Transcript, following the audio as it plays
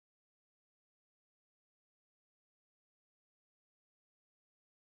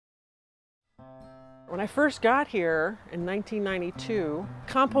When I first got here in 1992,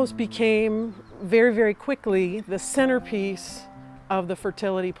 compost became very, very quickly the centerpiece of the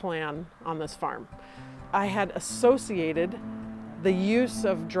fertility plan on this farm. I had associated the use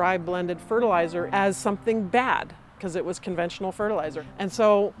of dry blended fertilizer as something bad because it was conventional fertilizer. And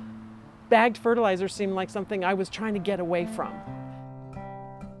so bagged fertilizer seemed like something I was trying to get away from.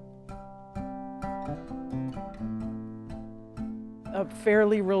 A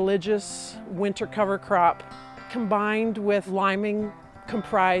fairly religious winter cover crop combined with liming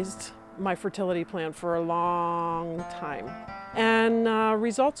comprised my fertility plan for a long time. And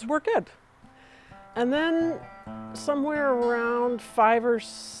results were good. And then somewhere around 5 or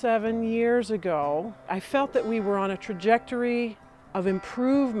 7 years ago, I felt that we were on a trajectory of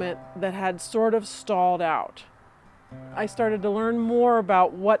improvement that had sort of stalled out. I started to learn more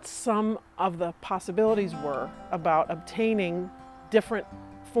about what some of the possibilities were about obtaining different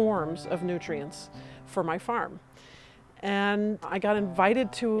forms of nutrients for my farm. And I got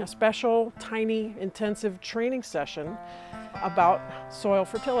invited to a special, tiny, intensive training session about soil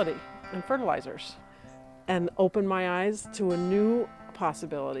fertility and fertilizers, and opened my eyes to a new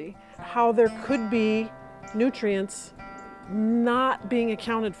possibility, how there could be nutrients not being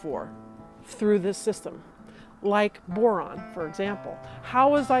accounted for through this system, like boron, for example.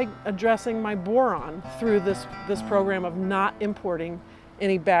 How was I addressing my boron through this program of not importing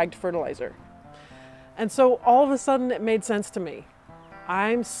any bagged fertilizer? And so all of a sudden it made sense to me.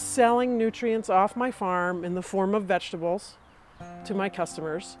 I'm selling nutrients off my farm in the form of vegetables to my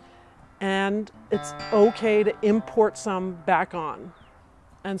customers, and it's okay to import some back on.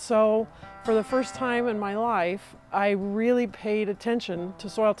 And so for the first time in my life, I really paid attention to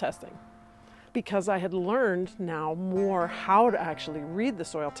soil testing, because I had learned now more how to actually read the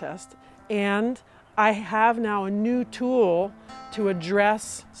soil test, and I have now a new tool to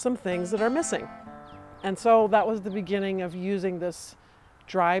address some things that are missing. And so that was the beginning of using this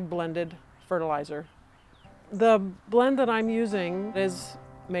dry blended fertilizer. The blend that I'm using is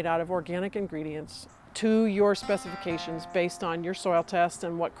made out of organic ingredients to your specifications based on your soil test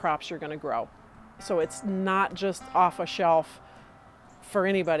and what crops you're going to grow. So it's not just off a shelf for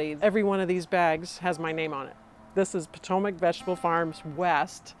anybody. Every one of these bags has my name on it. This is Potomac Vegetable Farms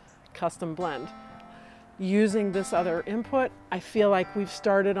West Custom Blend. Using this other input, I feel like we've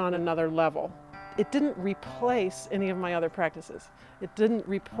started on another level. It didn't replace any of my other practices. It didn't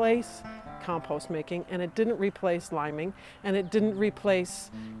replace compost making, and it didn't replace liming, and it didn't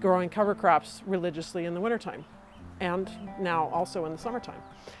replace growing cover crops religiously in the wintertime, and now also in the summertime.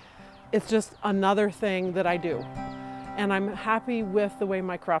 It's just another thing that I do. And I'm happy with the way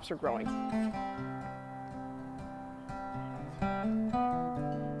my crops are growing.